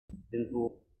in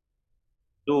hope.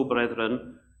 Know,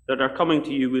 brethren, that our coming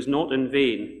to you was not in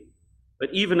vain. But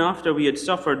even after we had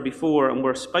suffered before and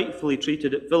were spitefully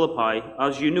treated at Philippi,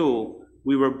 as you know,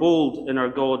 we were bold in our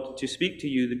God to speak to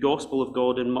you the gospel of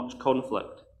God in much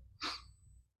conflict.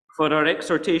 For our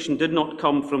exhortation did not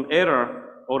come from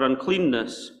error or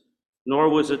uncleanness, nor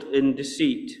was it in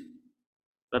deceit.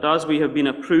 But as we have been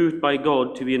approved by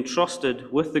God to be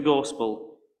entrusted with the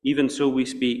gospel, even so we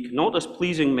speak, not as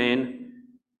pleasing men,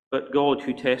 but God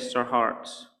who tests our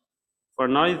hearts. For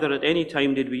neither at any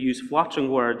time did we use flattering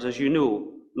words, as you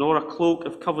know, nor a cloak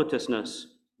of covetousness.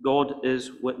 God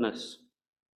is witness.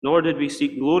 Nor did we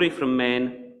seek glory from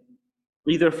men,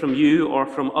 either from you or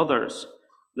from others,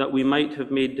 that we might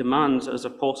have made demands as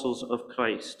apostles of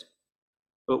Christ.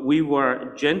 But we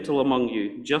were gentle among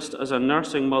you, just as a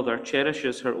nursing mother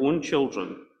cherishes her own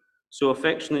children. So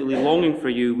affectionately longing for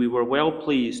you, we were well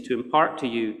pleased to impart to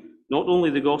you not only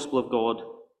the gospel of God,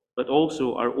 but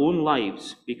also our own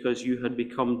lives, because you had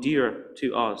become dear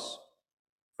to us.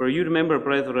 For you remember,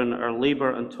 brethren, our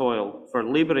labor and toil, for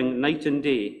laboring night and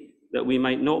day, that we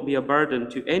might not be a burden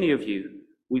to any of you,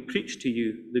 we preach to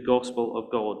you the gospel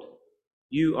of God.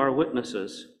 You are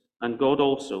witnesses, and God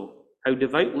also, how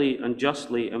devoutly and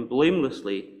justly and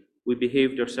blamelessly we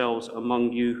behaved ourselves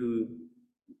among you who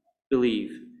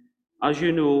believe. As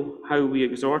you know, how we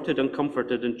exhorted and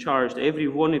comforted and charged every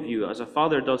one of you as a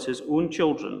father does his own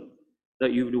children,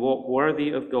 that you would walk worthy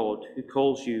of God, who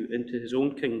calls you into his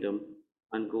own kingdom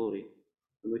and glory.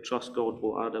 And we trust God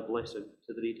will add a blessing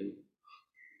to the reading.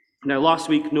 Now,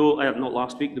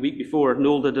 the week before,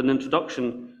 Noel did an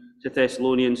introduction to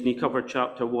Thessalonians, and he covered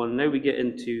chapter 1. Now we get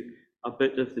into a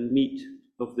bit of the meat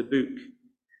of the book.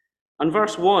 And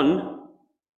verse 1,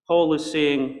 Paul is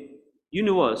saying, you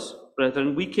know us,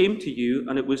 brethren, we came to you,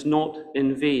 and it was not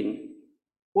in vain.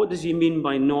 What does he mean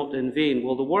by not in vain?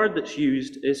 Well, the word that's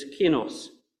used is kainos,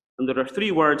 and there are three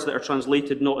words that are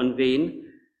translated not in vain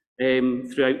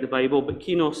throughout the Bible, but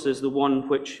kainos is the one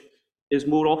which is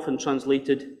more often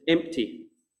translated empty.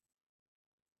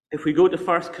 If we go to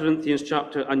 1 Corinthians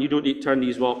chapter, and you don't need to turn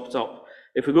these words up,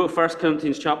 if we go to 1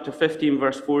 Corinthians chapter 15,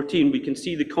 verse 14, we can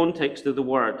see the context of the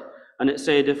word. And it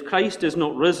said, if Christ is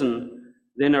not risen,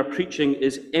 then our preaching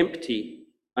is empty,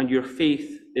 and your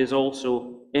faith is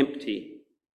also empty.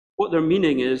 What their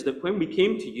meaning is that when we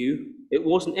came to you, it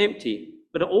wasn't empty,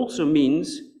 but it also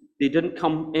means they didn't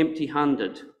come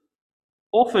empty-handed.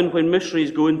 Often when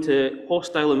missionaries go into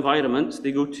hostile environments,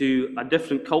 they go to a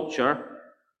different culture,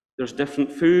 there's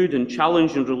different food and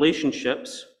challenge and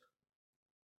relationships,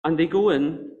 and they go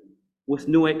in with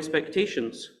no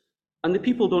expectations. And the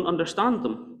people don't understand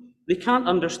them. They can't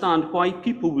understand why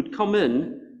people would come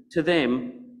in to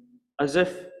them as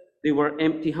if they were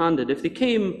empty-handed. If they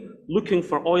came looking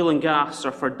for oil and gas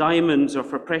or for diamonds or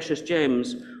for precious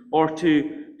gems or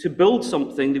to build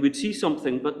something, they would see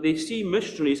something, but they see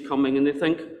missionaries coming and they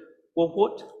think, well,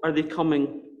 what are they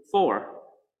coming for?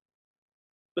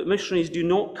 But missionaries do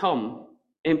not come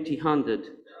empty-handed.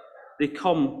 They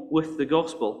come with the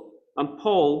gospel. And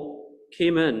Paul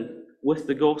came in with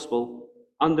the gospel,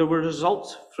 and there were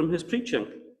results from his preaching.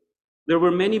 There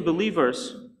were many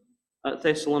believers at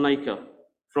Thessalonica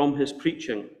from his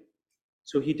preaching.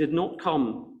 So he did not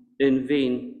come in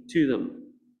vain to them.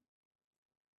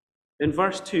 In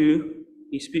verse 2,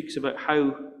 he speaks about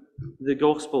how the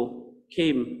gospel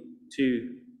came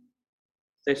to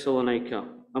Thessalonica.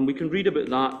 And we can read about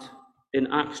that in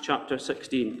Acts chapter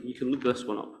 16. You can look this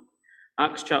one up.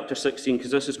 Acts chapter 16,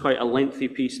 because this is quite a lengthy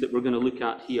piece that we're going to look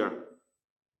at here.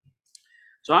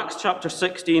 So Acts chapter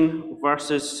 16,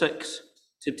 verses 6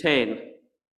 to 10.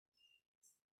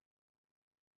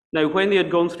 Now, when they had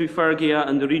gone through Phrygia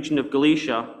and the region of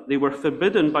Galatia, they were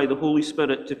forbidden by the Holy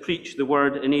Spirit to preach the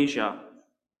word in Asia.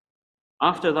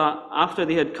 After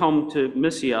they had come to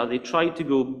Mysia, they tried to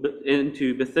go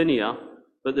into Bithynia,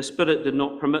 but the Spirit did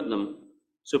not permit them.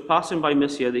 So passing by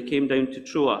Mysia, they came down to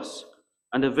Troas,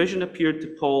 and a vision appeared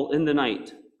to Paul in the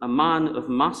night. A man of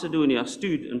Macedonia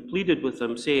stood and pleaded with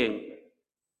him, saying,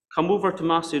 come over to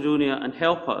Macedonia and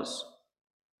help us.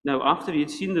 Now, after he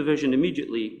had seen the vision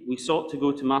immediately, we sought to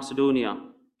go to Macedonia,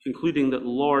 concluding that the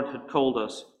Lord had called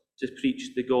us to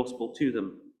preach the gospel to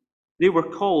them. They were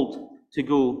called to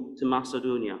go to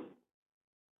Macedonia.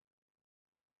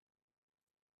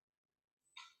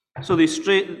 So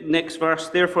next verse,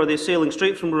 therefore they sailing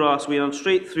straight from Roas, we ran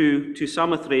straight through to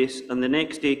Samothrace, and the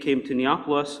next day came to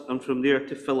Neapolis, and from there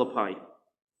to Philippi.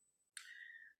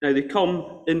 Now they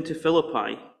come into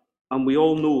Philippi, and we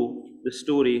all know the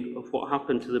story of what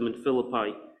happened to them in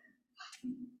Philippi.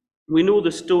 We know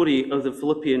the story of the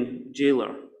Philippian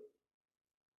jailer.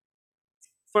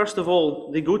 First of all,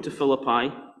 they go to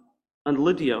Philippi, and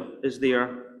Lydia is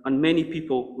there, and many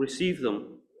people receive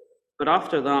them. But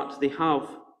after that, they have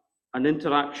an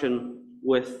interaction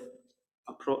with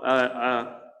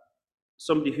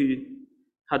somebody who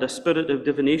had a spirit of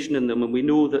divination in them, and we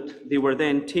know that they were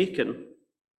then taken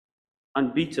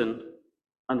and beaten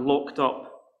and locked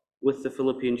up with the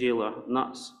Philippian jailer, and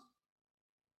that's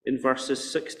in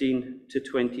verses 16 to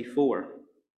 24.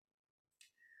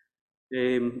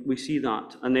 We see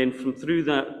that, and then from through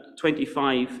that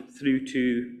 25 through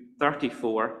to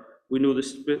 34, we know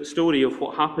the story of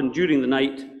what happened during the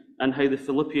night and how the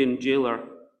Philippian jailer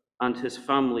and his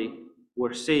family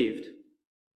were saved.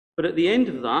 But at the end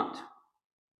of that,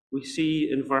 we see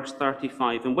in verse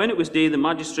 35, and when it was day, the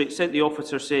magistrate sent the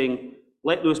officer, saying,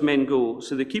 "Let those men go."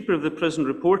 So the keeper of the prison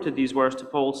reported these words to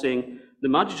Paul, saying, "The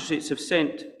magistrates have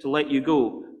sent to let you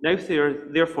go. Now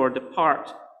therefore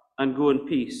depart and go in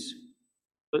peace."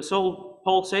 But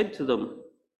Paul said to them,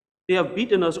 "They have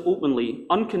beaten us openly,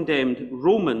 uncondemned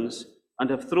Romans, and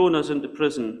have thrown us into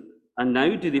prison. And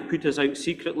now do they put us out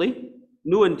secretly?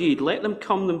 No, indeed, let them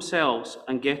come themselves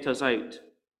and get us out."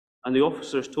 And the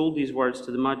officers told these words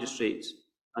to the magistrates,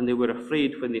 and they were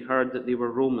afraid when they heard that they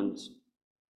were Romans.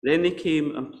 Then they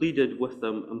came and pleaded with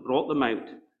them and brought them out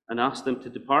and asked them to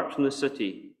depart from the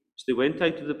city. So they went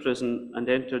out of the prison and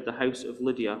entered the house of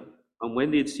Lydia. And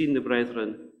when they had seen the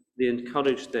brethren, they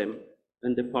encouraged them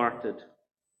and departed.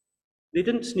 They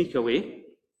didn't sneak away.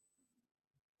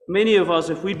 Many of us,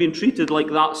 if we'd been treated like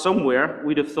that somewhere,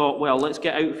 we'd have thought, well, let's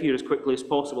get out of here as quickly as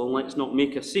possible and let's not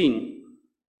make a scene.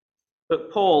 But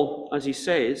Paul, as he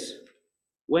says,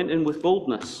 went in with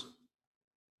boldness.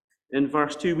 In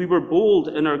verse 2, "We were bold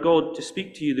in our God to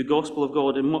speak to you the gospel of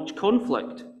God in much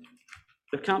conflict."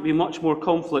 There can't be much more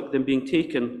conflict than being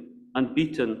taken and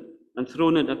beaten and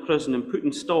thrown into prison and put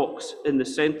in stocks in the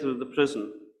centre of the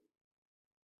prison.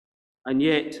 And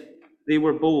yet they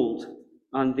were bold,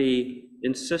 and they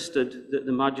insisted that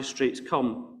the magistrates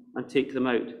come and take them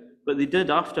out. But they did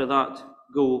after that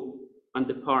go and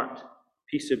depart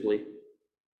peaceably.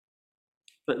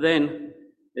 But then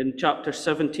in chapter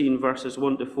 17, verses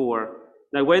 1 to 4,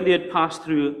 "Now when they had passed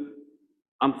through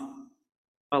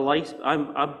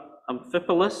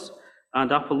Amphipolis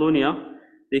and Apollonia,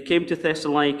 they came to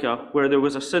Thessalonica, where there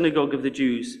was a synagogue of the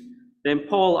Jews. Then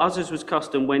Paul, as is was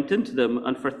custom, went into them,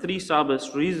 and for 3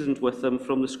 Sabbaths reasoned with them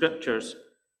from the Scriptures,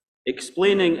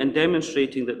 explaining and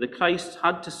demonstrating that the Christ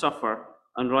had to suffer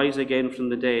and rise again from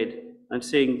the dead, and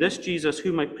saying, 'This Jesus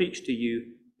whom I preach to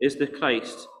you is the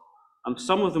Christ.' And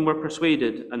some of them were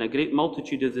persuaded, and a great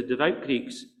multitude of the devout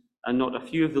Greeks, and not a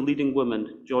few of the leading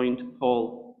women, joined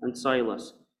Paul and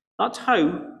Silas." That's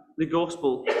how the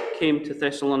gospel came to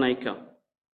Thessalonica.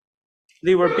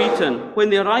 They were beaten. When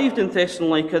they arrived in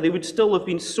Thessalonica, they would still have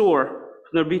been sore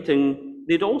from their beating.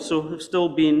 They'd also have still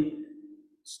been,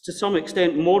 to some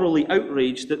extent, morally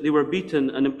outraged that they were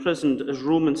beaten and imprisoned as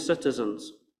Roman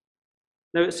citizens.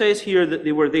 Now it says here that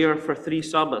they were there for 3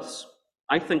 Sabbaths.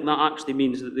 I think that actually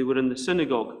means that they were in the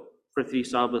synagogue for 3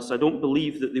 Sabbaths. I don't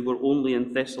believe that they were only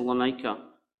in Thessalonica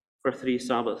for 3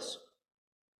 Sabbaths.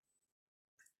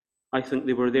 I think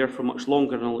they were there for much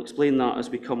longer, and I'll explain that as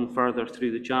we come further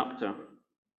through the chapter.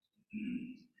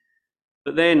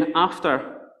 But then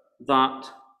after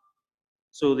that,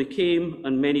 so they came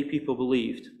and many people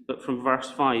believed. But from verse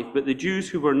 5, "But the Jews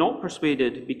who were not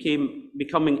persuaded,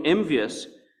 becoming envious,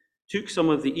 took some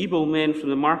of the evil men from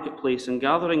the marketplace, and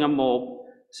gathering a mob,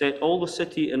 set all the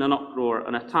city in an uproar,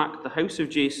 and attacked the house of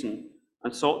Jason,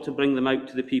 and sought to bring them out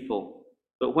to the people.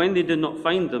 But when they did not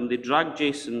find them, they dragged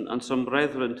Jason and some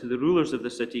brethren to the rulers of the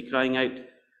city, crying out,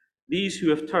 'These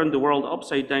who have turned the world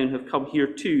upside down have come here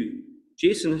too.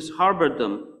 Jason has harbored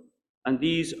them, and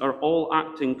these are all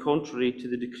acting contrary to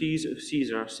the decrees of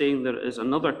Caesar, saying there is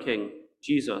another king,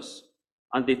 Jesus.'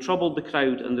 And they troubled the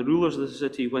crowd and the rulers of the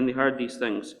city when they heard these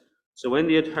things. So when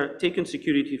they had taken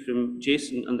security from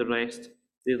Jason and the rest,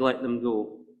 they let them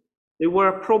go." They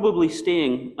were probably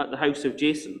staying at the house of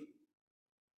Jason,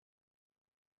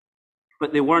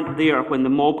 but they weren't there when the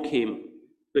mob came.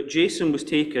 But Jason was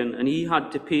taken, and he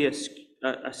had to pay a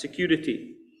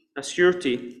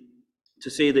surety to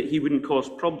say that he wouldn't cause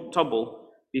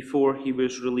trouble before he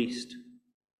was released.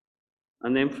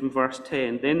 And then from verse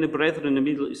 10, "Then the brethren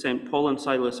immediately sent Paul and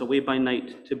Silas away by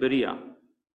night to Berea.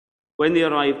 When they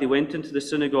arrived, they went into the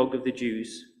synagogue of the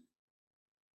Jews.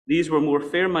 These were more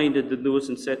fair-minded than those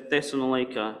in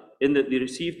Thessalonica, in that they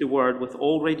received the word with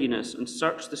all readiness and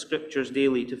searched the Scriptures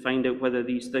daily to find out whether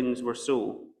these things were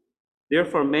so.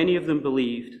 Therefore many of them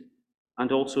believed,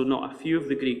 and also not a few of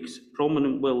the Greeks,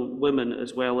 prominent women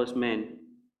as well as men.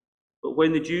 But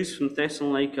when the Jews from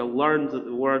Thessalonica learned that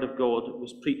the word of God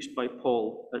was preached by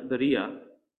Paul at Berea,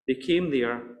 They came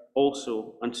there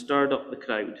also and stirred up the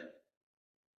crowd.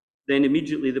 Then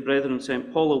immediately the brethren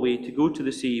sent Paul away to go to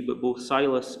the sea, but both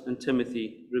Silas and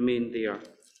Timothy remained there.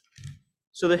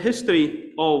 So the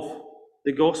history of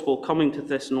the gospel coming to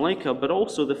Thessalonica, but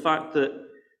also the fact that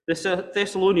the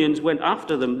Thessalonians went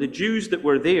after them, the Jews that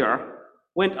were there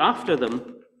went after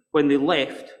them when they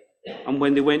left and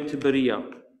when they went to Berea.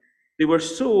 They were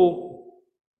so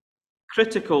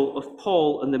critical of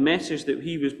Paul and the message that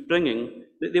he was bringing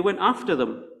that they went after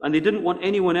them, and they didn't want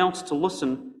anyone else to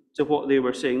listen to what they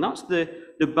were saying. That's the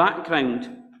background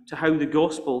to how the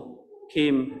gospel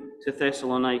came to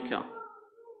Thessalonica.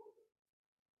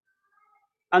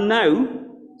 And now,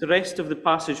 the rest of the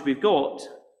passage we've got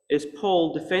is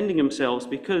Paul defending himself,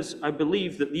 because I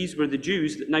believe that these were the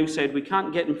Jews that now said, we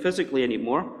can't get him physically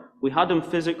anymore. We had him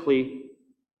physically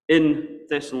in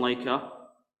Thessalonica,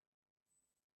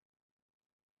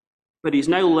 but he's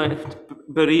now left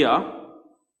Berea,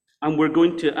 and we're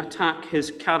going to attack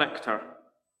his character.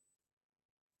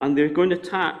 And they're going to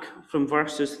attack from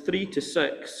verses 3 to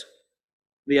 6.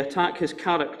 They attack his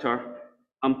character,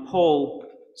 and Paul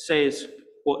says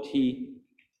what he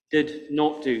did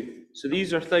not do. So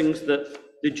these are things that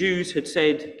the Jews had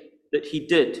said that he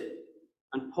did.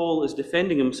 And Paul is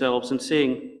defending himself and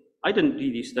saying, I didn't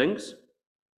do these things.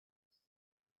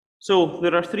 So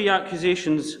there are 3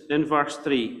 accusations in verse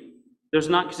 3. There's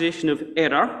an accusation of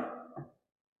error,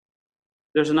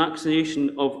 there's an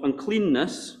accusation of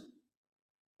uncleanness,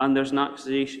 and there's an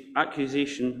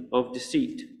accusation of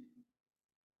deceit.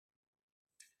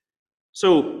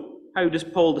 So how does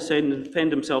Paul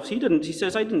defend himself? He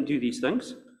says, I didn't do these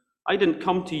things. I didn't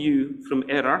come to you from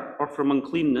error or from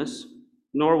uncleanness,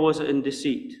 nor was it in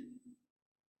deceit.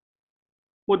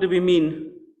 What do we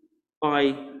mean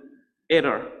by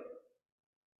error?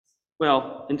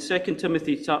 Well, in 2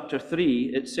 Timothy chapter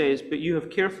 3, it says, but you have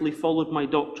carefully followed my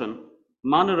doctrine,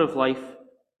 manner of life,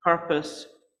 purpose,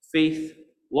 faith,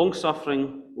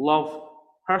 long-suffering, love,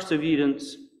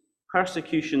 perseverance,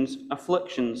 persecutions,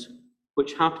 afflictions,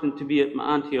 which happened to be at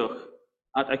Antioch,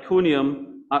 at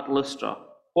Iconium, at Lystra.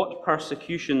 What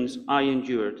persecutions I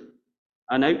endured,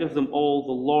 and out of them all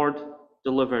the Lord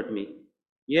delivered me.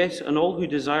 Yes, and all who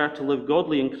desire to live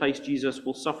godly in Christ Jesus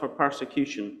will suffer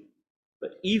persecution.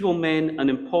 But evil men and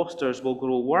impostors will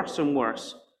grow worse and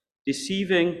worse,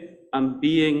 deceiving and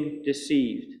being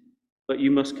deceived. But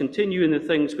you must continue in the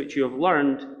things which you have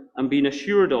learned and been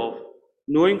assured of,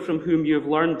 knowing from whom you have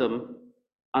learned them,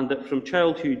 and that from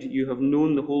childhood you have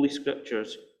known the Holy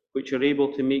Scriptures, which are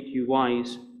able to make you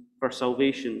wise for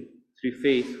salvation through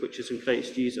faith which is in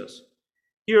Christ Jesus.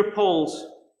 Here Paul's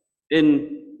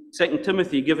in 2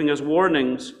 Timothy giving us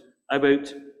warnings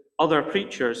about other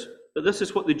preachers, that this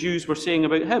is what the Jews were saying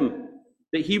about him,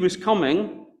 that he was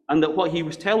coming and that what he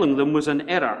was telling them was an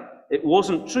error. It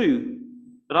wasn't true.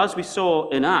 But as we saw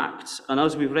in Acts and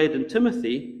as we've read in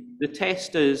Timothy, the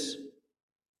test is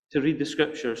to read the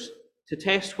Scriptures, to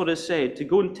test what is said, to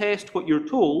go and test what you're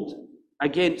told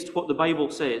against what the Bible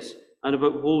says and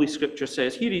about what Holy Scripture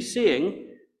says. Here he's saying,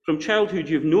 from childhood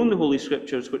you've known the Holy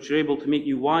Scriptures, which are able to make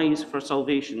you wise for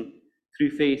salvation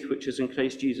through faith which is in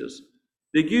Christ Jesus.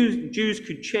 The Jews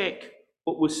could check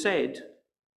what was said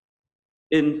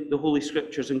in the Holy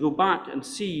Scriptures and go back and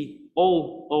see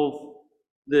all of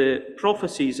the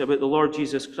prophecies about the Lord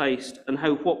Jesus Christ and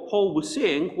how what Paul was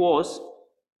saying was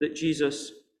that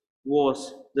Jesus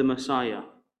was the Messiah.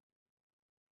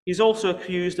 He's also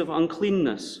accused of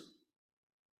uncleanness.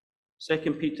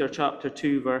 2 Peter chapter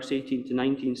 2, verse 18 to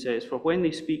 19 says, for when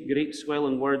they speak great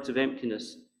swelling words of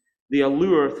emptiness, they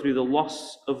allure through the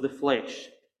lusts of the flesh,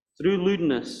 through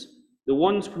lewdness, the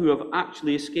ones who have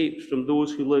actually escaped from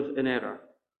those who live in error.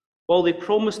 While they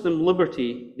promise them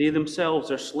liberty, they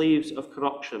themselves are slaves of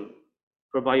corruption.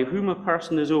 For by whom a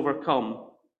person is overcome,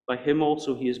 by him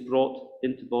also he is brought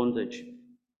into bondage.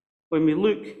 When we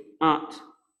look at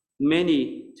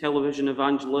many television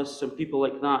evangelists and people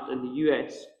like that in the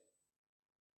US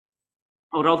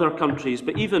or other countries,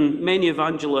 but even many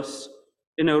evangelists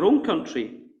in our own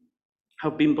country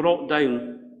have been brought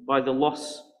down by the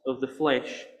lusts of the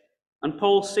flesh. And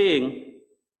Peter's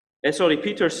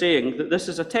saying that this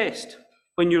is a test.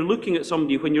 When you're looking at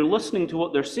somebody, when you're listening to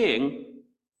what they're saying,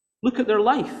 look at their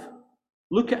life.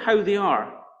 Look at how they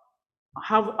are.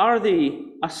 Are they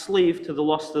a slave to the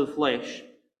lust of the flesh?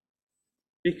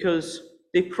 Because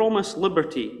they promise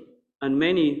liberty, and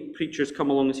many preachers come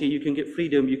along and say, you can get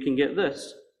freedom, you can get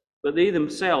this. But they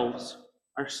themselves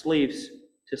are slaves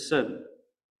to sin.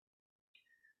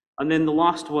 And then the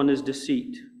last one is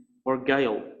deceit or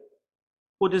guile.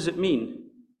 What does it mean?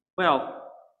 Well,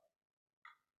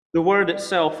 the word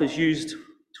itself is used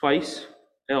twice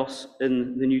else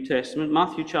in the New Testament.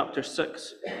 Matthew chapter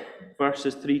 6,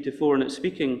 verses 3 to 4, and it's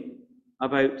speaking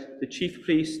about the chief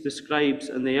priests, the scribes,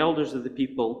 and the elders of the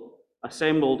people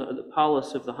assembled at the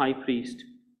palace of the high priest,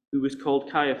 who was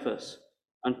called Caiaphas,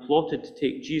 and plotted to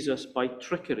take Jesus by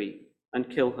trickery and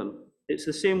kill him. It's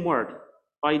the same word,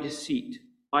 by deceit,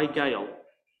 by guile,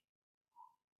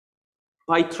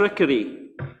 by trickery,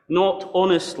 not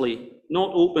honestly,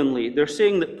 not openly. They're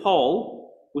saying that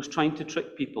Paul was trying to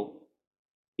trick people.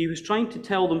 He was trying to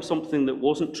tell them something that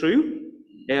wasn't true,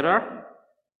 error,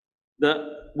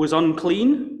 that was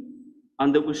unclean,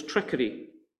 and that was trickery.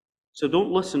 So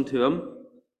don't listen to him.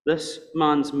 This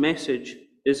man's message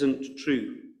isn't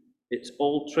true. It's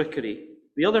all trickery.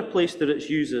 The other place that it's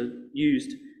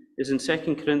used is in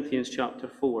 2 Corinthians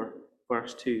chapter 4,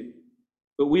 verse 2.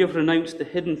 But we have renounced the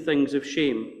hidden things of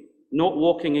shame, not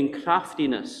walking in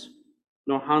craftiness,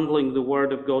 nor handling the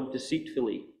word of God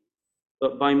deceitfully,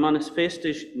 but by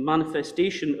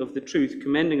manifestation of the truth,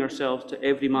 commending ourselves to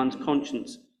every man's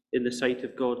conscience in the sight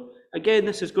of God. Again,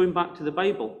 this is going back to the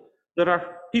Bible. There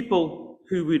are people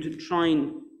who would try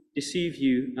and deceive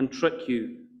you and trick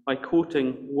you by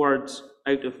quoting words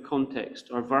out of context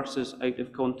or verses out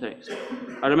of context.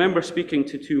 I remember speaking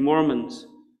to two Mormons,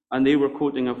 and they were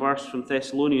quoting a verse from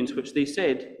Thessalonians, which they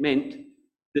said meant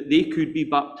that they could be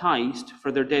baptized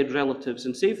for their dead relatives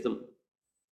and save them.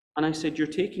 And I said, you're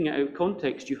taking it out of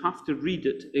context. You have to read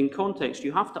it in context.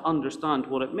 You have to understand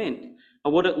what it meant.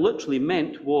 And what it literally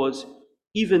meant was,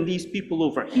 even these people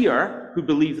over here who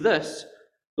believe this,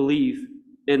 believe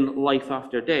in life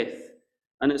after death.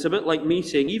 And it's a bit like me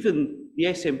saying, even the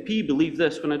SNP believe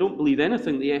this, when I don't believe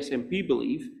anything the SNP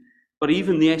believe, but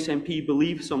even the SNP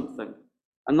believe something.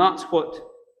 And that's what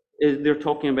they're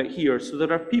talking about here. So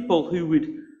there are people who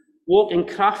would walk in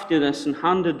craftiness and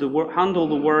handle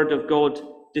the word of God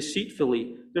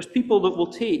deceitfully. There's people that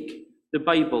will take the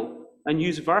Bible and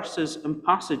use verses and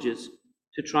passages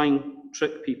to try and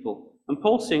trick people. And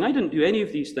Paul's saying, I didn't do any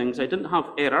of these things. I didn't have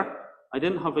error. I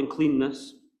didn't have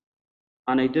uncleanness.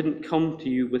 And I didn't come to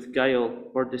you with guile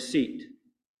or deceit.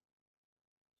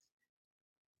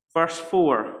 Verse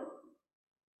 4,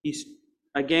 he's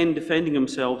again defending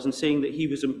himself and saying that he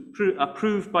was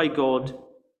approved by God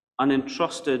and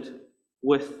entrusted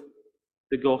with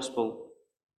the gospel.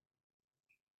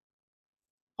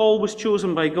 Paul was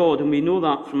chosen by God, and we know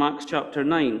that from Acts chapter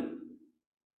 9.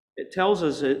 It tells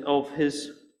us of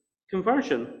his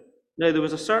conversion. Now there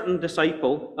was a certain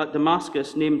disciple at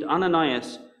Damascus named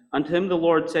Ananias, and to him the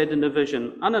Lord said in a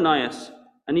vision, Ananias,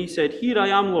 and he said, Here I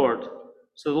am, Lord.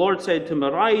 So the Lord said to him,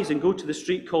 Arise and go to the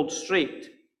street called Straight.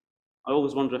 I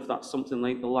always wonder if that's something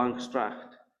like the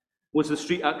Langstracht. Was the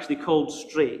street actually called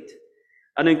Straight?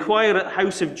 And inquire at the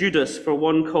house of Judas for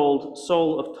one called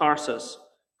Saul of Tarsus.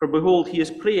 For behold, he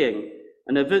is praying,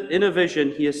 and in a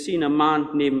vision he has seen a man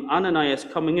named Ananias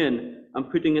coming in and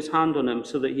putting his hand on him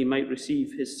so that he might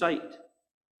receive his sight.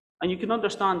 And you can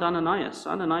understand Ananias.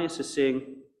 Ananias is saying,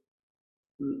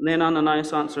 Then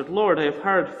Ananias answered, Lord, I have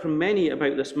heard from many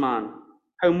about this man,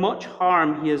 how much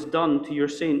harm he has done to your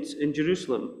saints in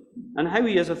Jerusalem, and how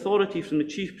he has authority from the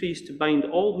chief priest to bind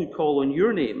all who call on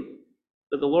your name.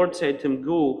 But the Lord said to him,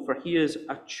 Go, for he is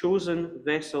a chosen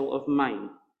vessel of mine,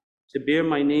 to bear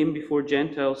my name before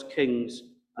Gentiles, kings,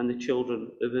 and the children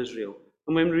of Israel.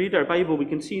 And when we read our Bible, we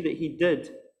can see that he did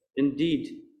indeed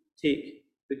take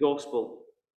the gospel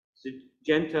to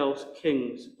Gentiles,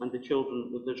 kings, and the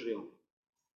children of Israel.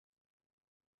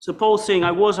 So Paul's saying,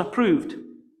 I was approved.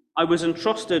 I was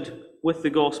entrusted with the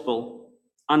gospel,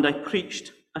 and I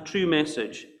preached a true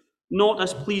message, not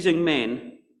as pleasing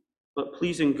men, but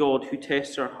pleasing God who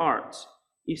tests our hearts.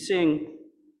 He's saying,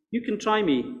 you can try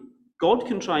me. God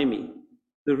can try me.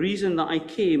 The reason that I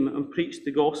came and preached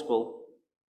the gospel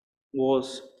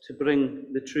was to bring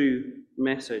the true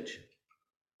message.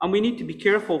 And we need to be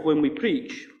careful when we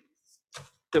preach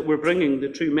that we're bringing the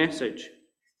true message.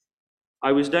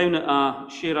 I was down at a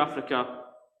Share Africa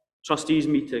trustees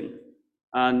meeting,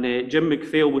 and Jim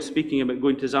McPhail was speaking about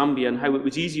going to Zambia and how it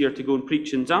was easier to go and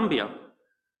preach in Zambia.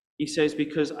 He says,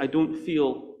 because I don't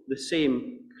feel the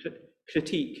same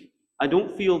critique. I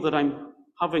don't feel that I'm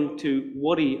having to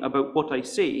worry about what I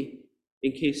say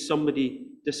in case somebody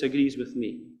disagrees with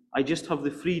me. I just have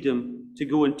the freedom to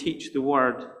go and teach the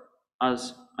word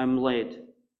as I'm led.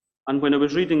 And when I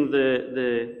was reading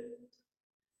the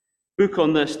book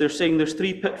on this, they're saying there's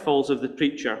 3 pitfalls of the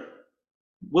preacher.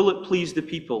 Will it please the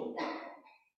people?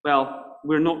 Well,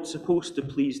 we're not supposed to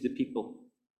please the people.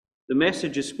 The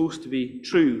message is supposed to be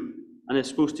true, and it's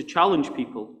supposed to challenge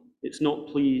people. It's not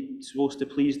supposed to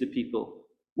please the people.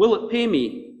 Will it pay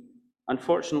me?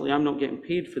 Unfortunately, I'm not getting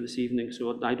paid for this evening,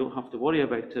 so I don't have to worry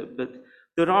about it.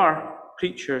 But There are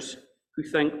preachers who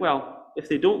think, well, if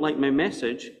they don't like my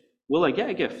message, will I get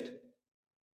a gift?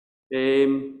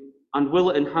 And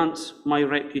will it enhance my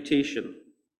reputation?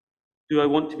 Do I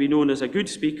want to be known as a good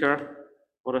speaker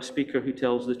or a speaker who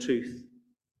tells the truth?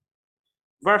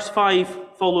 Verse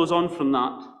 5 follows on from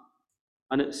that,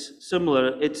 and it's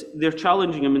similar. They're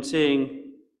challenging him and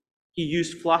saying he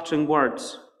used flattering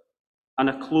words and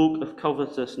a cloak of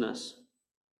covetousness.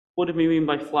 What do we mean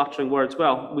by flattering words?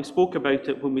 Well, we spoke about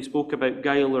it when we spoke about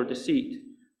guile or deceit.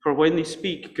 For when they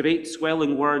speak great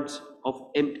swelling words of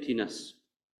emptiness,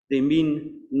 they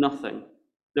mean nothing.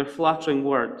 They're flattering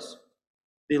words.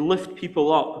 They lift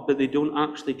people up, but they don't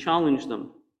actually challenge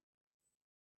them.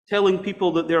 Telling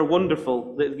people that they're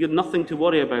wonderful, that you've nothing to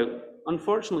worry about.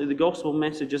 Unfortunately, the gospel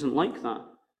message isn't like that.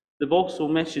 The gospel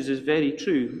message is very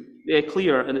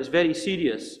clear, and it's very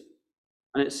serious.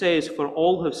 And it says, for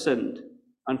all have sinned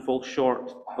and fall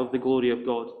short of the glory of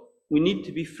God. We need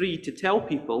to be free to tell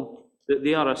people that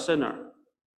they are a sinner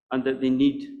and that they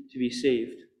need to be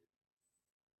saved.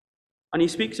 And he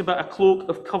speaks about a cloak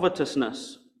of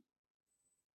covetousness.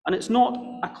 And it's not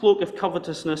a cloak of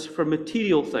covetousness for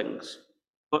material things,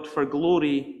 but for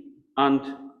glory and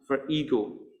for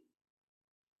ego.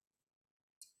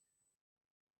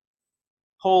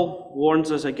 Paul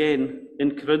warns us again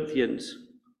in Corinthians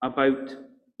about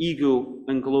ego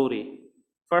and glory.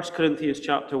 1 Corinthians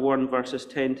chapter 1, verses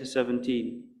 10 to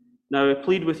 17. Now I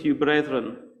plead with you,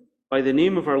 brethren, by the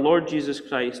name of our Lord Jesus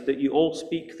Christ, that you all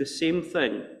speak the same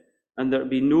thing, and there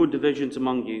be no divisions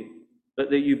among you, but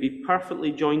that you be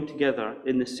perfectly joined together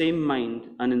in the same mind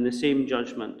and in the same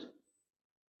judgment.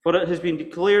 For it has been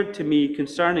declared to me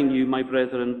concerning you, my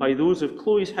brethren, by those of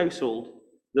Chloe's household,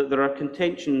 that there are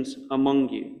contentions among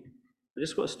you. I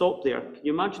just want to stop there. Can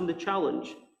you imagine the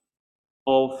challenge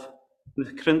of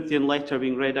the Corinthian letter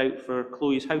being read out for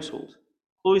Chloe's household?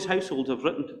 Chloe's household have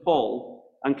written to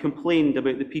Paul and complained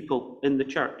about the people in the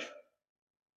church.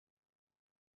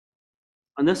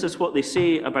 And this is what they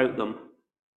say about them.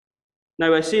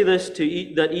 Now I say this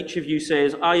that each of you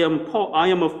says, I am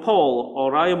of Paul,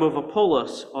 or I am of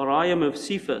Apollos, or I am of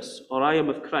Cephas, or I am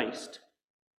of Christ.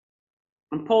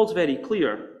 And Paul's very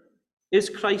clear. Is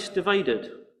Christ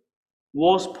divided?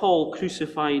 Was Paul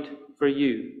crucified for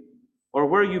you? Or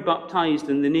were you baptized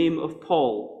in the name of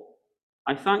Paul?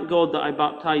 I thank God that I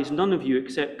baptized none of you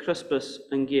except Crispus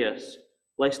and Gaius,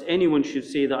 lest anyone should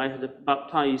say that I had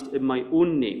baptized in my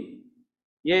own name.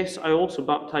 Yes, I also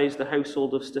baptized the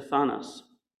household of Stephanas.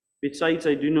 Besides,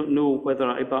 I do not know whether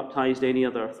I baptized any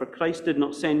other, for Christ did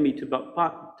not send me to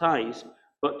baptize,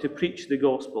 but to preach the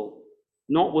gospel,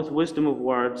 not with wisdom of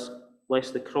words,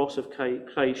 lest the cross of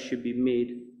Christ should be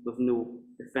made of no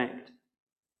effect.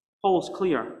 Paul's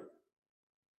clear.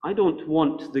 I don't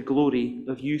want the glory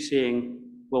of you saying,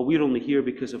 well, we're only here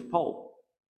because of Paul.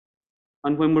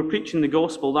 And when we're preaching the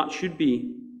gospel, that should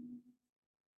be,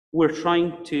 we're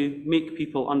trying to make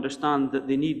people understand that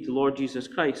they need the Lord Jesus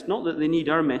Christ, not that they need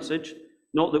our message,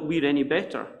 not that we're any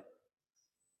better.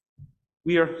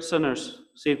 We are sinners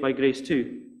saved by grace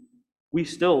too. We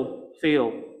still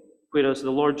fail, whereas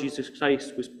the Lord Jesus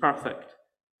Christ was perfect.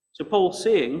 So Paul's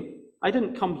saying, I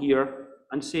didn't come here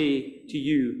and say to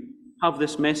you, have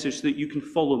this message so that you can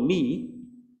follow me.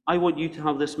 I want you to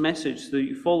have this message so that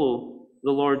you follow the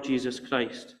Lord Jesus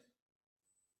Christ.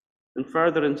 And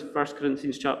further in 1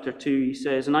 Corinthians chapter 2, he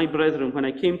says, And I, brethren, when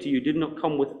I came to you, did not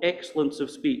come with excellence of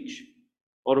speech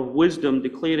or of wisdom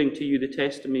declaring to you the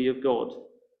testimony of God.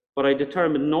 For I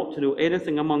determined not to know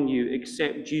anything among you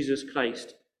except Jesus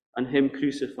Christ and him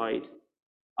crucified.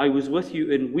 I was with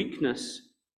you in weakness,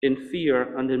 in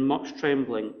fear, and in much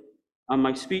trembling. And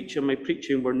my speech and my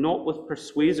preaching were not with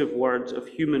persuasive words of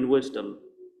human wisdom,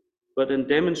 but in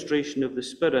demonstration of the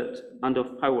Spirit and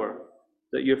of power,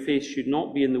 that your faith should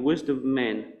not be in the wisdom of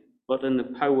men, but in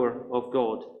the power of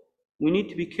God. We need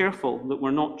to be careful that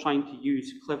we're not trying to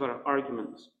use clever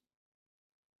arguments,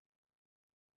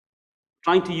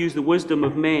 trying to use the wisdom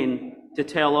of men to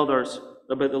tell others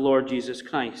about the Lord Jesus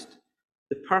Christ.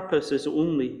 The purpose is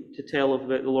only to tell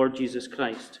about the Lord Jesus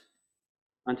Christ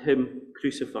and him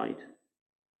crucified.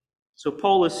 So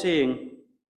Paul is saying,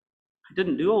 I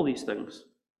didn't do all these things.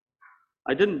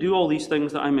 I didn't do all these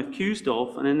things that I'm accused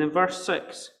of. And then in verse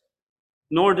 6,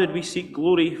 nor did we seek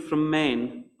glory from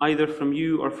men, either from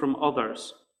you or from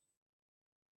others,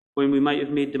 when we might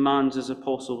have made demands as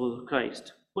apostles of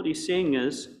Christ. What he's saying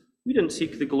is, we didn't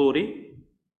seek the glory.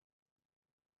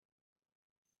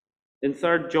 In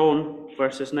 3 John,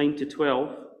 verses 9 to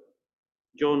 12,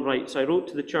 John writes, I wrote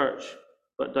to the church,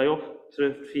 but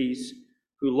Diotrephes,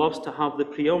 who loves to have the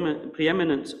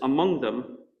preeminence among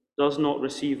them, does not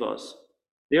receive us.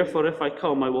 Therefore, if I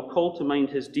come, I will call to mind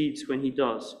his deeds when he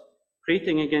does,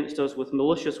 prating against us with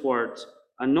malicious words,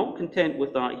 and not content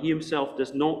with that, he himself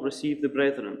does not receive the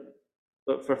brethren,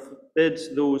 but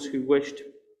forbids those who wish to,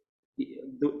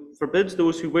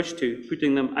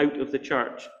 putting them out of the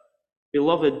church.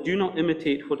 Beloved, do not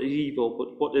imitate what is evil,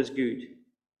 but what is good.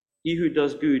 He who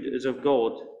does good is of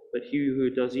God, but he who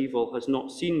does evil has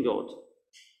not seen God.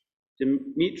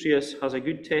 Demetrius has a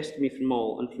good testimony from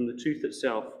all and from the truth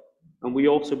itself, and we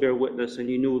also bear witness, and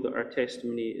you know that our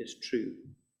testimony is true.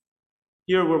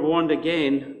 Here we're warned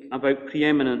again about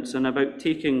preeminence and about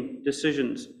taking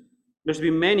decisions. There's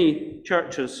been many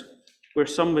churches where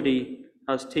somebody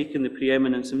has taken the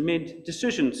preeminence and made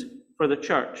decisions for the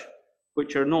church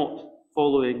which are not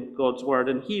following God's word.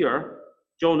 And here,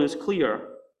 John is clear.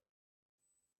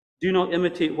 Do not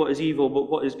imitate what is evil, but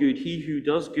what is good. He who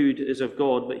does good is of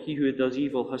God, but he who does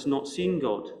evil has not seen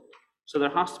God. So there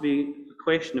has to be a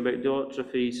question about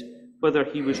Diotrephes, whether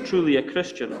he was truly a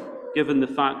Christian, given the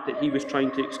fact that he was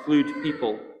trying to exclude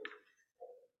people.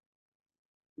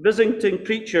 Visiting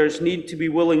preachers need to be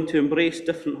willing to embrace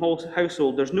different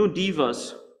households. There's no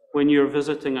divas when you're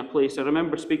visiting a place. I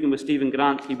remember speaking with Stephen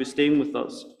Grant, he was staying with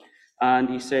us, and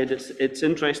he said it's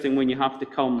interesting when you have to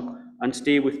come and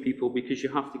stay with people because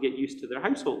you have to get used to their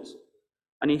households.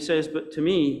 And he says, but to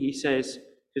me, he says,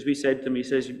 because we said to him, he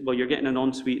says, well, you're getting an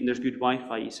ensuite and there's good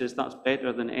Wi-Fi. He says, that's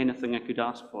better than anything I could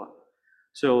ask for.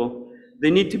 So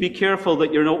they need to be careful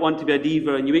that you're not one to be a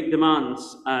diva and you make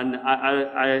demands. And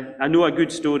I know a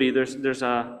good story. There's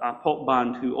a pop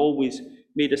band who always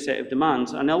made a set of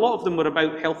demands, and a lot of them were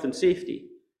about health and safety.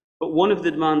 But one of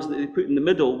the demands that they put in the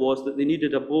middle was that they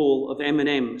needed a bowl of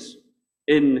M&Ms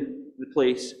in the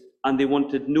place, and they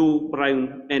wanted no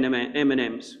brown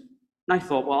M&Ms. And I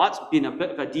thought, well, that's been a bit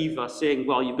of a diva saying,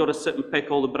 well, you've got to sit and pick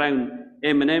all the brown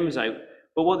M&Ms out.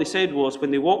 But what they said was,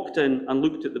 when they walked in and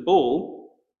looked at the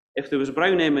bowl, if there was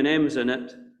brown M&Ms in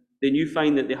it, they knew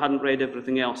fine that they hadn't read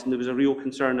everything else, and there was a real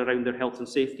concern around their health and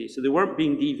safety. So they weren't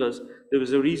being divas, there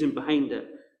was a reason behind it.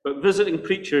 But visiting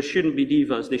preachers shouldn't be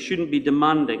divas, they shouldn't be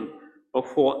demanding of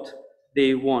what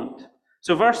they want.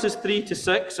 So verses 3 to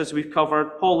 6, as we've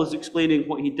covered, Paul is explaining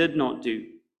what he did not do.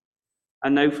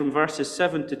 And now from verses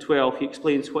 7 to 12, he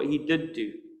explains what he did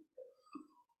do.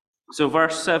 So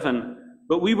verse 7,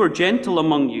 but we were gentle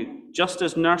among you, just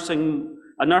as a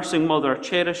nursing mother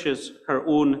cherishes her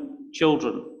own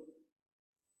children.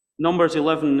 Numbers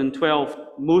 11 and 12,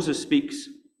 Moses speaks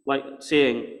like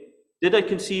saying, did I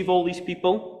conceive all these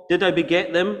people? Did I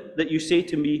beget them, that you say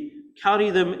to me, carry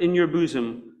them in your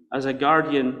bosom, as a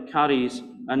guardian carries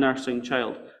a nursing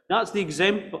child? That's the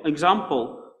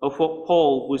example of what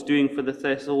Paul was doing for the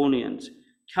Thessalonians,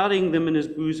 carrying them in his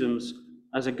bosoms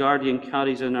as a guardian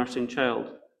carries a nursing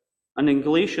child. And in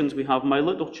Galatians we have, my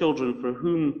little children, for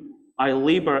whom I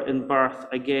labor in birth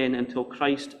again until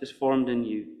Christ is formed in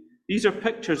you. These are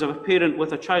pictures of a parent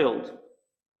with a child.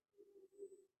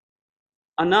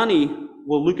 A nanny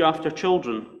will look after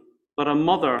children, but a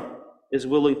mother is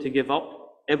willing to give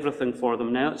up everything for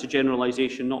them. Now, that's a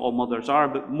generalization, not all mothers are,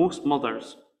 but most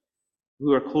mothers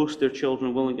who are close to their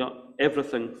children will give up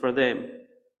everything for them.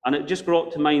 And it just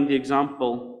brought to mind the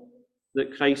example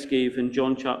that Christ gave in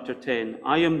John chapter 10.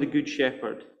 I am the good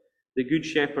shepherd. The good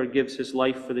shepherd gives his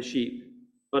life for the sheep.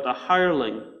 But a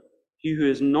hireling, he who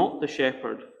is not the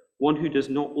shepherd, one who does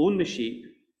not own the sheep,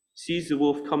 sees the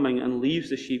wolf coming and leaves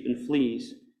the sheep and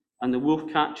flees, and the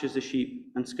wolf catches the sheep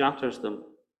and scatters them.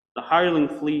 The hireling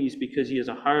flees because he is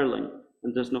a hireling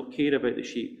and does not care about the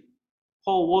sheep.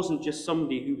 Paul wasn't just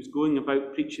somebody who was going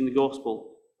about preaching the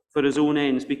gospel for his own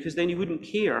ends, because then he wouldn't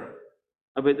care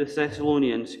about the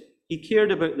Thessalonians. He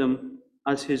cared about them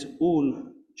as his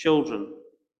own children.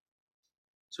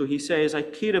 So he says, I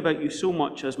care about you so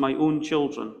much as my own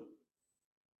children.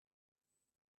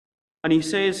 And he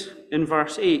says in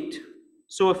verse 8,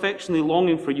 so affectionately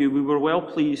longing for you, we were well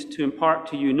pleased to impart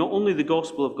to you not only the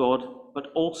gospel of God, but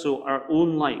also our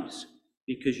own lives,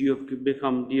 because you have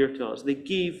become dear to us. They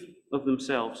gave of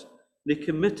themselves. They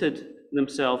committed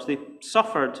themselves. They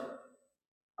suffered,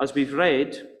 as we've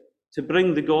read, to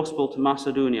bring the gospel to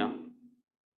Macedonia.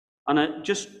 And I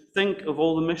just think of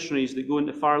all the missionaries that go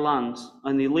into far lands,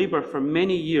 and they labor for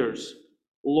many years,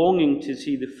 longing to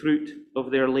see the fruit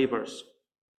of their labors.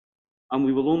 And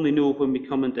we will only know when we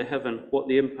come into heaven what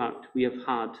the impact we have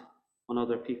had on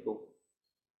other people.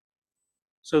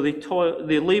 So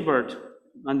they labored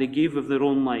and they gave of their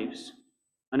own lives.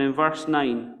 And in verse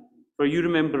 9, for you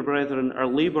remember, brethren, our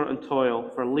labor and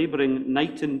toil, for laboring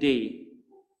night and day,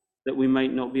 that we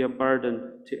might not be a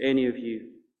burden to any of you.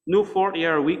 No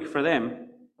 40-hour week for them,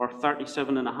 or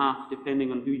 37 and a half,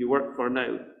 depending on who you work for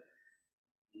now.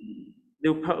 They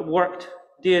worked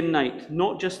day and night,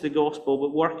 not just the gospel,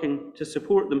 but working to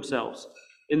support themselves.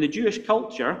 In the Jewish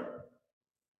culture,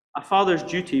 a father's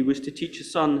duty was to teach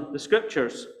his son the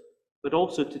scriptures, but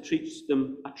also to teach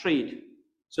them a trade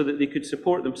so that they could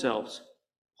support themselves.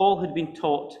 Paul had been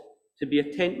taught to be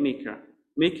a tent maker,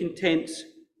 making tents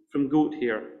from goat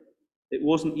hair. It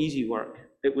wasn't easy work,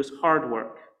 it was hard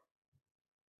work.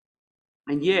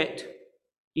 And yet,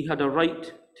 he had a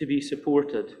right to be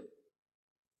supported.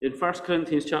 In 1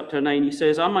 Corinthians chapter 9, he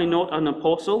says, "Am I not an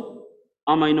apostle?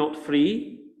 Am I not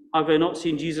free? Have I not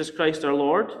seen Jesus Christ our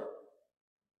Lord?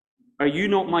 Are you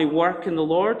not my work in the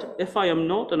Lord? If I am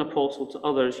not an apostle to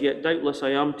others, yet doubtless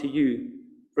I am to you,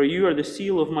 for you are the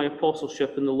seal of my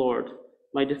apostleship in the Lord.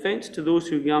 My defense to those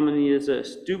who examine me is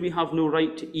this: do we have no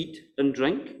right to eat and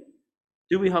drink?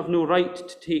 Do we have no right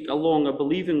to take along a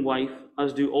believing wife,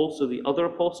 as do also the other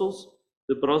apostles,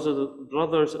 the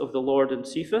brothers of the Lord and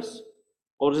Cephas?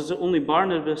 Or is it only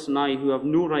Barnabas and I who have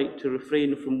no right to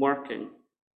refrain from working?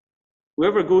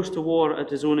 Whoever goes to war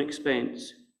at his own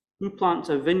expense, who plants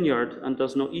a vineyard and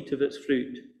does not eat of its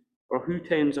fruit, or who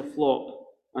tends a flock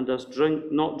and does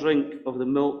not drink of the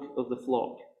milk of the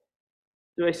flock?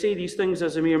 Do I say these things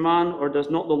as a mere man, or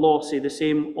does not the law say the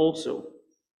same also?"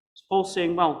 So Paul's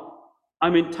saying, well,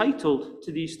 I'm entitled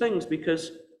to these things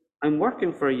because I'm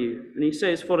working for you. And he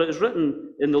says, "For it is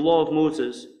written in the law of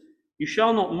Moses, you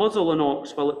shall not muzzle an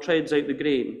ox while it treads out the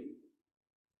grain."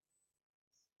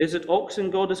 Is it oxen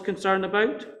God is concerned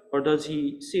about, or does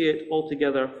he say it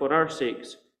altogether for our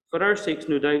sakes? For our sakes,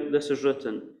 no doubt, this is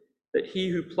written, that he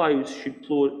who ploughs should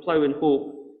plough in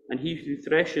hope, and he who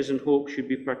threshes in hope should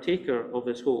be partaker of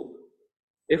his hope.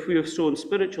 If we have sown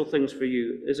spiritual things for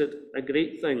you, is it a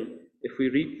great thing if we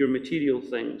reap your material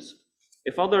things?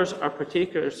 If others are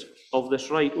partakers of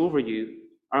this right over you,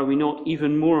 are we not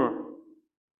even more?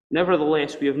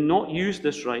 Nevertheless, we have not used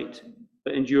this right,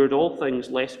 but endured all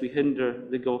things lest we hinder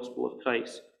the gospel of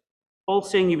Christ. Paul's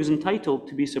saying he was entitled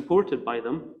to be supported by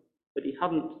them, but he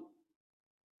hadn't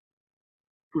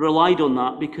relied on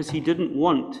that because he didn't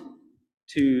want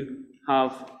to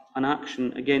have an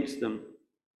action against them.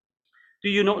 Do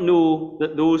you not know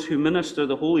that those who minister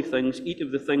the holy things eat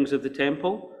of the things of the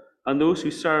temple, and those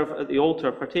who serve at the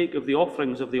altar partake of the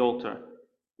offerings of the altar?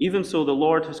 Even so, the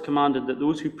Lord has commanded that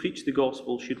those who preach the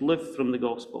gospel should live from the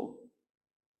gospel.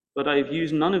 But I have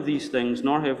used none of these things,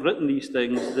 nor have written these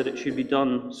things, that it should be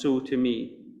done so to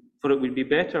me. For it would be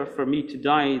better for me to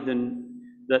die than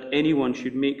that anyone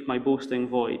should make my boasting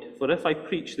void. For if I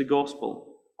preach the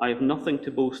gospel, I have nothing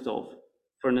to boast of,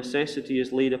 for necessity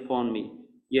is laid upon me.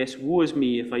 Yes, woe is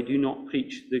me if I do not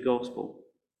preach the gospel.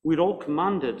 We're all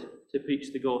commanded to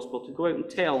preach the gospel, to go out and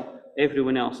tell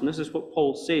everyone else. And this is what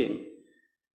Paul's saying.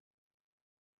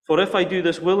 For if I do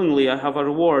this willingly, I have a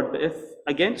reward, but if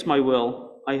against my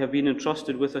will, I have been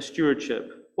entrusted with a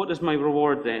stewardship. What is my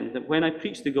reward then? That when I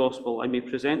preach the gospel, I may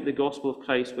present the gospel of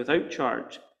Christ without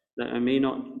charge, that I may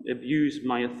not abuse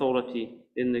my authority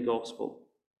in the gospel.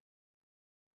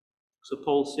 So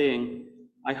Paul's saying,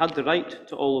 I had the right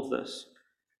to all of this.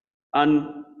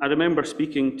 And I remember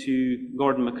speaking to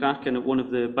Gordon McCracken at one of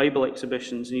the Bible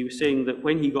exhibitions, and he was saying that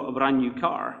when he got a brand new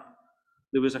car,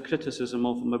 there was a criticism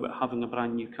of him about having a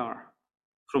brand new car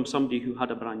from somebody who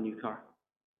had a brand new car.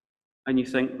 And you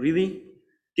think, really?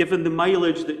 Given the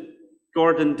mileage that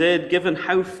Gordon did, given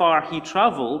how far he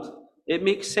travelled, it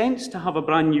makes sense to have a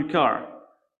brand new car.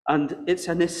 And it's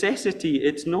a necessity.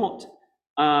 It's not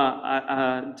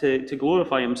to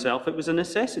glorify himself. It was a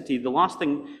necessity. The last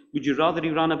thing, would you rather he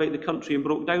ran about the country and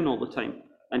broke down all the time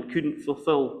and couldn't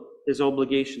fulfill his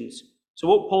obligations? So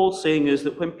what Paul's saying is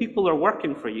that when people are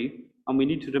working for you, and we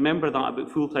need to remember that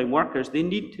about full-time workers, they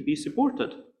need to be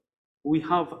supported. We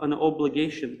have an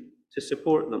obligation to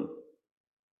support them.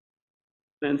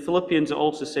 Then in Philippians it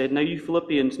also said, "Now you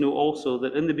Philippians know also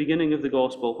that in the beginning of the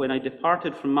gospel, when I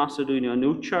departed from Macedonia,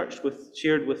 no church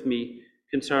shared with me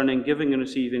concerning giving and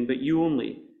receiving, but you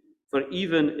only. For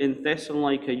even in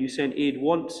Thessalonica you sent aid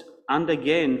once and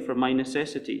again for my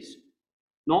necessities.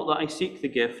 Not that I seek the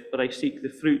gift, but I seek the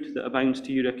fruit that abounds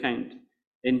to your account.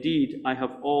 Indeed, I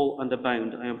have all and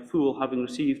abound. I am full, having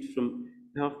received from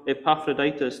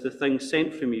Epaphroditus the things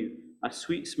sent from you, a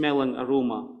sweet-smelling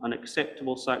aroma, an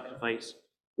acceptable sacrifice,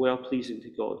 well-pleasing to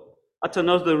God." That's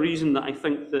another reason that I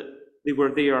think that they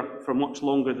were there for much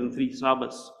longer than 3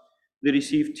 Sabbaths. They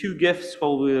received 2 gifts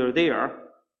while they were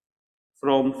there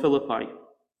from Philippi.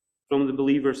 From the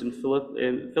believers in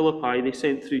Philippi, they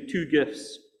sent through 2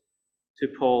 gifts to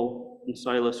Paul and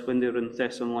Silas when they were in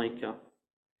Thessalonica.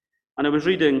 And I was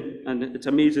reading, and it's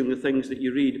amazing the things that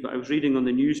you read, but I was reading on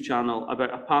the news channel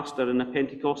about a pastor in a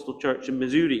Pentecostal church in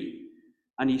Missouri.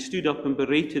 and he stood up and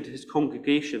berated his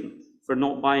congregation for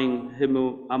not buying him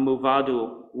a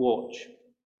Movado watch.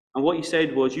 And what he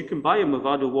said was, you can buy a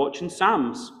Movado watch in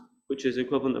Sam's, which is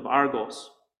equivalent of Argos.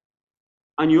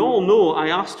 And you all know I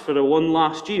asked for a one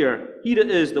last year. Here it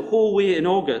is the whole way in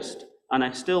August, and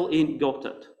I still ain't got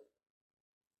it.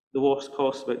 The watch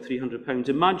costs about £300.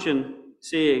 Imagine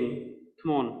saying,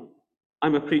 come on,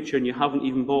 I'm a preacher and you haven't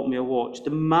even bought me a watch,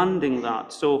 demanding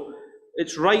that. So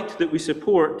it's right that we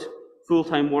support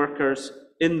full-time workers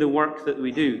in the work that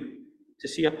we do. To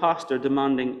see a pastor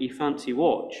demanding a fancy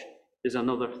watch is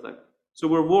another thing. So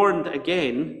we're warned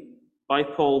again by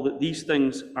Paul that these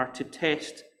things are to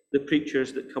test the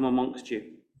preachers that come amongst you.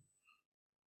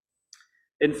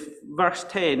 In verse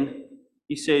 10,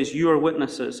 he says, you are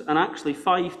witnesses. And actually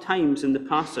 5 times in the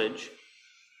passage,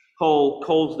 Paul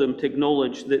calls them to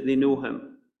acknowledge that they know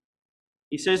him.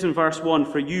 He says in verse 1,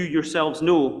 for you yourselves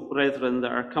know, brethren,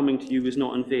 that our coming to you is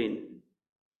not in vain.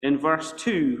 In verse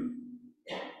 2,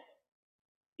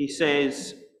 he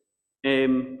says,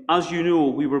 as you know,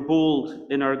 we were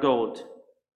bold in our God.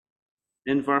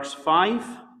 In verse 5,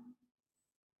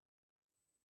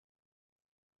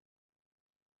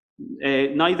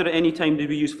 neither at any time did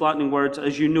we use flattering words,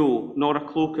 as you know, nor a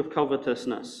cloak of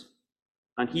covetousness.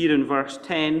 And here in verse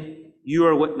 10, you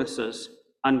are witnesses,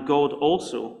 and God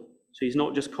also. So he's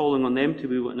not just calling on them to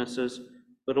be witnesses,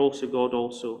 but also God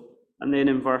also. And then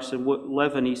in verse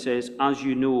 11, he says, as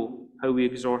you know how we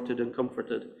exhorted and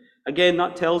comforted. Again,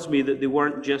 that tells me that they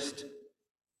weren't just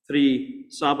 3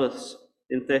 Sabbaths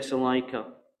in Thessalonica,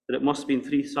 that it must have been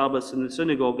 3 Sabbaths in the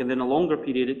synagogue, and then a longer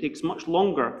period. It takes much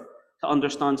longer to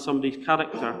understand somebody's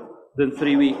character than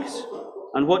 3 weeks.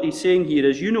 And what he's saying here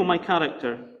is, you know my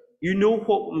character. You know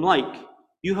what I'm like.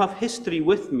 You have history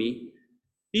with me.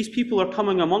 These people are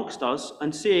coming amongst us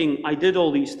and saying, I did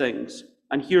all these things,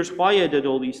 and here's why I did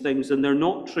all these things, and they're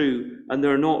not true, and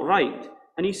they're not right.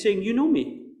 And he's saying, you know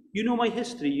me. You know my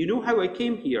history. You know how I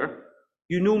came here.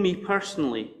 You know me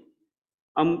personally.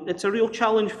 It's a real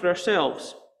challenge for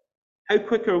ourselves. How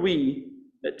quick are we,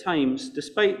 at times,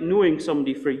 despite knowing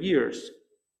somebody for years,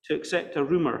 to accept a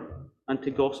rumour and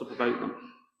to gossip about them?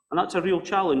 And that's a real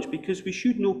challenge, because we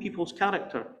should know people's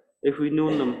character if we've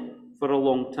known them for a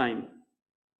long time.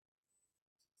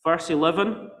 Verse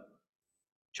 11,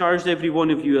 charged every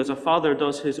one of you as a father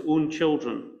does his own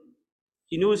children.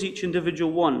 He knows each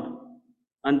individual one,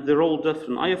 and they're all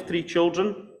different. I have 3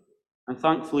 children, and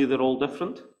thankfully they're all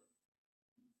different.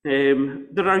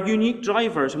 There are unique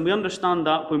drivers, and we understand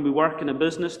that when we work in a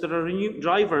business. There are unique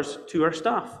drivers to our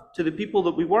staff, to the people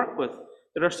that we work with.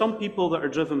 There are some people that are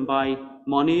driven by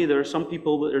money. There are some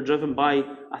people that are driven by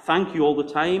a thank you all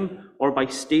the time, or by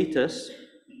status.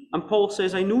 And Paul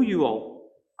says, I know you all.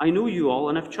 I know you all,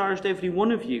 and I've charged every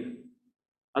one of you,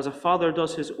 as a father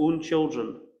does his own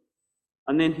children.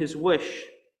 And then his wish,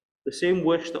 the same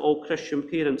wish that all Christian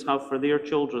parents have for their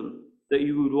children, that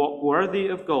you would walk worthy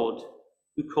of God,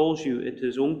 who calls you into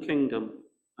his own kingdom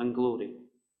and glory.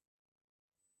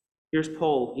 Here's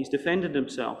Paul. He's defended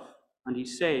himself, and he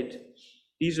said,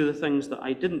 these are the things that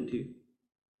I didn't do,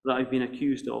 that I've been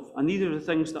accused of, and these are the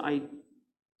things that I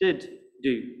did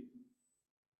do.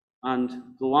 And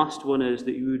the last one is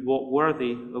that you would walk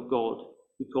worthy of God,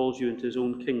 who calls you into his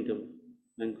own kingdom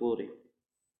and glory.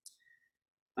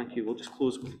 Thank you. We'll just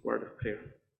close with a word of prayer.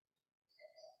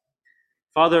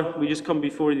 Father, we just come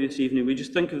before you this evening. We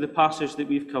just think of the passage that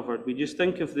we've covered. We just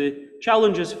think of the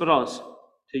challenges for us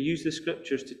to use the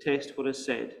scriptures to test what is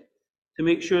said, to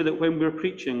make sure that when we're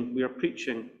preaching, we are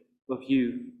preaching of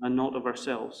you and not of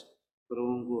ourselves for our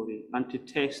own glory, and to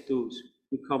test those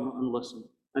who come and listen,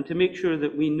 and to make sure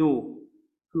that we know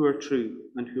who are true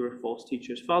and who are false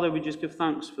teachers. Father, we just give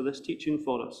thanks for this teaching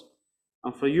for us,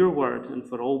 and for your word, and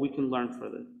for all we can learn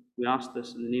from it. We ask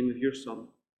this in the name of your Son,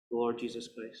 the Lord Jesus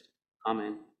Christ.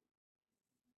 Amen.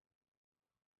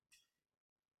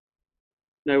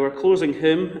 Now, our closing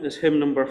hymn is hymn number